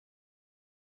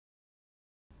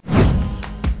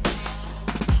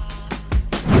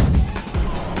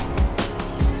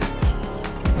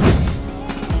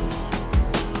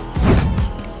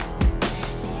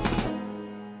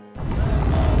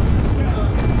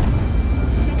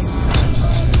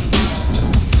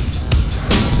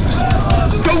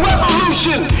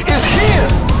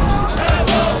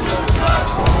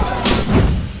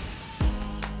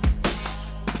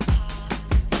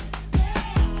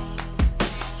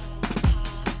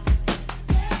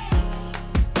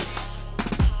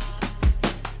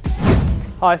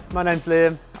Hi, my name's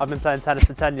Liam. I've been playing tennis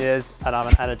for 10 years and I'm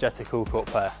an energetic all-court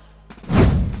player.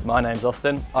 My name's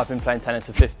Austin. I've been playing tennis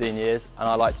for 15 years and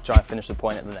I like to try and finish the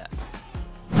point at the net.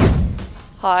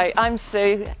 Hi, I'm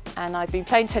Sue and I've been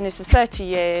playing tennis for 30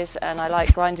 years and I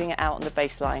like grinding it out on the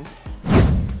baseline.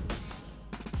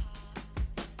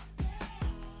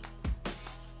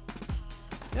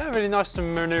 Yeah, really nice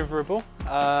and manoeuvrable.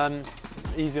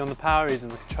 Easy on the power, easy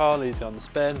on the control, easy on the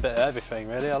spin, bit of everything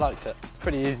really. I liked it.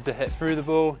 Pretty easy to hit through the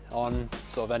ball on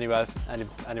sort of anywhere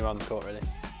on the court really.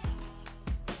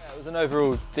 Yeah, it was an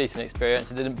overall decent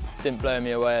experience. It didn't blow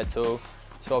me away at all.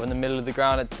 Sort of in the middle of the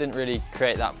ground, it couldn't really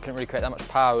create that much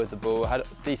power with the ball. I had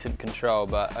decent control,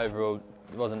 but overall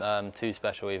it wasn't too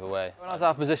special either way. When I was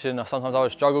out of position, sometimes I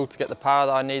would struggle to get the power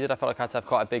that I needed. I felt like I had to have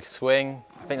quite a big swing.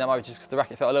 I think that might be just because the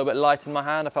racket felt a little bit light in my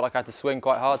hand. I felt like I had to swing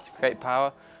quite hard to create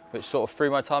power, which sort of threw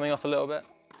my timing off a little bit.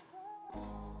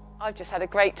 I've just had a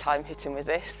great time hitting with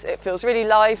this. It feels really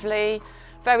lively,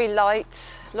 very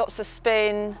light, lots of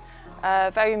spin,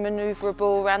 very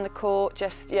manoeuvrable around the court,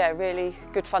 just yeah, really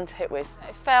good fun to hit with.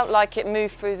 It felt like it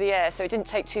moved through the air, so it didn't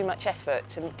take too much effort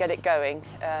to get it going,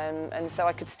 and so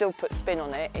I could still put spin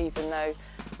on it even though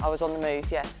I was on the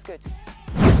move. Yeah, it's good.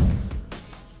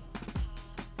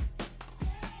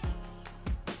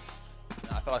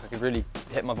 I felt like I could really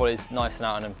hit my volleys nice and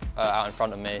out in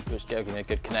front of me, which gave me a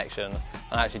good connection.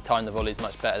 And I actually timed the volleys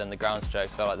much better than the ground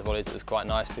strokes. I felt like the volleys, it was quite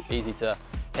nice, easy to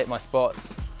hit my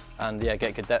spots and yeah,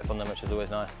 get good depth on them, which is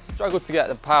always nice. Struggled to get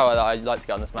the power that I like to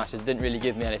get on the smashes. It didn't really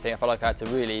give me anything. I felt like I had to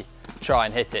really try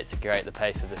and hit it to create the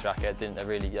pace with this racket. It didn't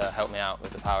really help me out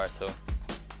with the power at all.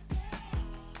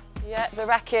 Yeah, the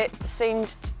racket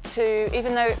seemed to,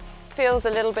 even though it feels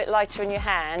a little bit lighter in your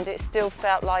hand, it still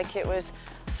felt like it was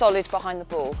solid behind the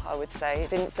ball, I would say. It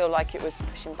didn't feel like it was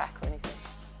pushing back or anything.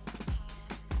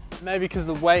 Maybe because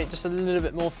of the weight, just a little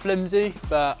bit more flimsy,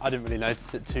 but I didn't really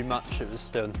notice it too much. It was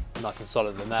still nice and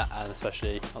solid than that, and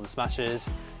especially on the smashes,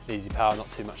 easy power, not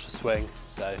too much to swing.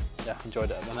 So yeah, enjoyed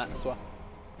it at the net as well.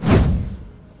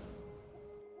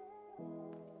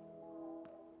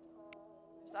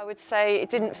 I would say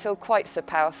it didn't feel quite so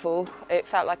powerful. It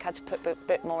felt like I had to put a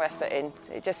bit more effort in.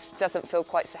 It just doesn't feel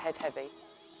quite so head heavy.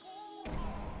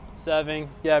 Serving,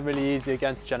 yeah, really easy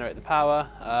again to generate the power.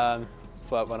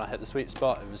 For when I hit the sweet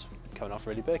spot, it was coming off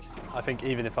really big. I think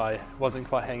even if I wasn't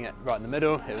quite hitting it right in the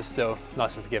middle, it was still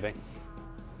nice and forgiving.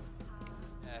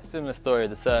 Yeah, similar story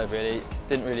with the serve really.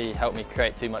 Didn't really help me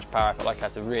create too much power. I felt like I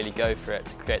had to really go for it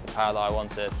to create the power that I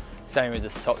wanted. Same with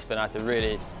this top spin, I had to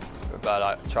really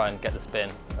try and get the spin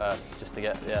just to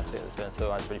get the spin, so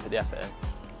I had to really put the effort in.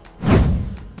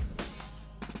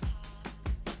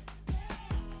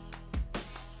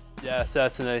 Yeah,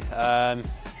 certainly.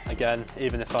 Again,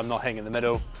 even if I'm not hitting in the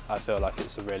middle, I feel like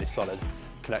it's a really solid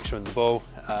connection with the ball.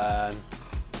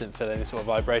 Didn't feel any sort of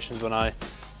vibrations when I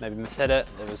maybe mishit it.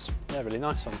 It was really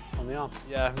nice on the arm.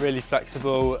 Yeah, really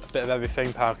flexible, a bit of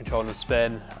everything, power control and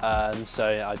spin. So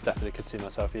yeah, I definitely could see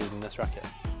myself using this racket.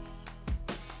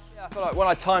 Yeah, I feel like when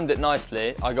I timed it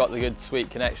nicely, I got the good sweet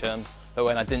connection. But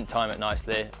when I didn't time it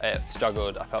nicely, it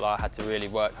struggled. I felt like I had to really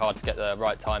work hard to get the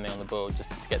right timing on the ball just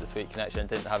to get the sweet connection.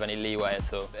 Didn't have any leeway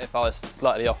at all. If I was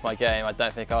slightly off my game, I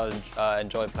don't think I would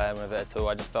enjoy playing with it at all.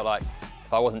 I just felt like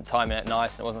if I wasn't timing it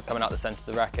nice and it wasn't coming out the centre of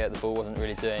the racket, the ball wasn't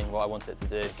really doing what I wanted it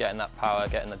to do, getting that power,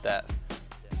 getting the depth.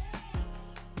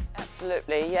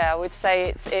 Absolutely, yeah, I would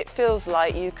say it feels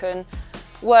like you can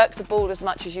work the ball as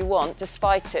much as you want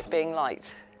despite it being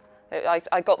light.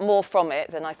 I got more from it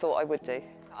than I thought I would do.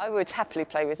 I would happily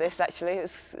play with this actually. It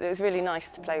was really nice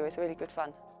to play with, really good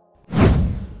fun.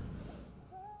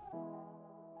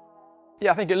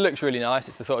 Yeah, I think it looks really nice.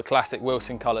 It's the sort of classic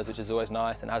Wilson colours, which is always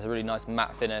nice, and has a really nice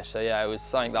matte finish. So yeah, it was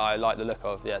something that I like the look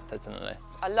of, yeah, definitely.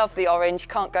 I love the orange,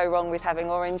 can't go wrong with having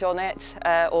orange on it,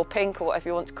 or pink, or whatever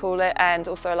you want to call it. And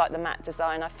also I like the matte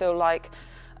design. I feel like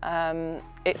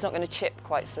it's not going to chip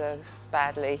quite so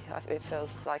badly. It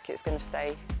feels like it's going to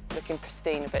stay looking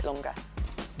pristine a bit longer.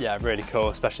 Yeah, really cool,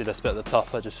 especially this bit at the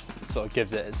top. It just sort of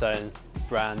gives it its own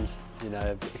brand, you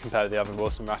know, compared with the other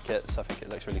Wilson rackets. I think it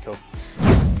looks really cool.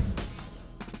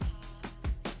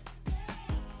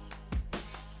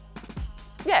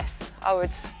 Yes, I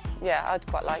would. Yeah, I'd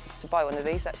quite like to buy one of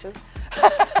these actually.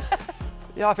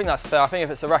 Yeah, I think that's fair. I think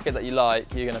if it's a racket that you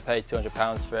like, you're going to pay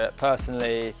 £200 for it.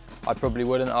 Personally, I probably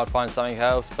wouldn't. I'd find something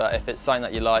else. But if it's something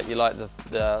that you like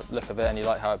the look of it and you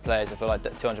like how it plays, I feel like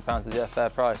 £200 is a fair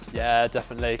price. Yeah,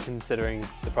 definitely. Considering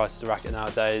the price of the racket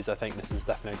nowadays, I think this is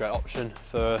definitely a great option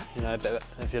for, you know,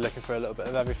 if you're looking for a little bit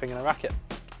of everything in a racket.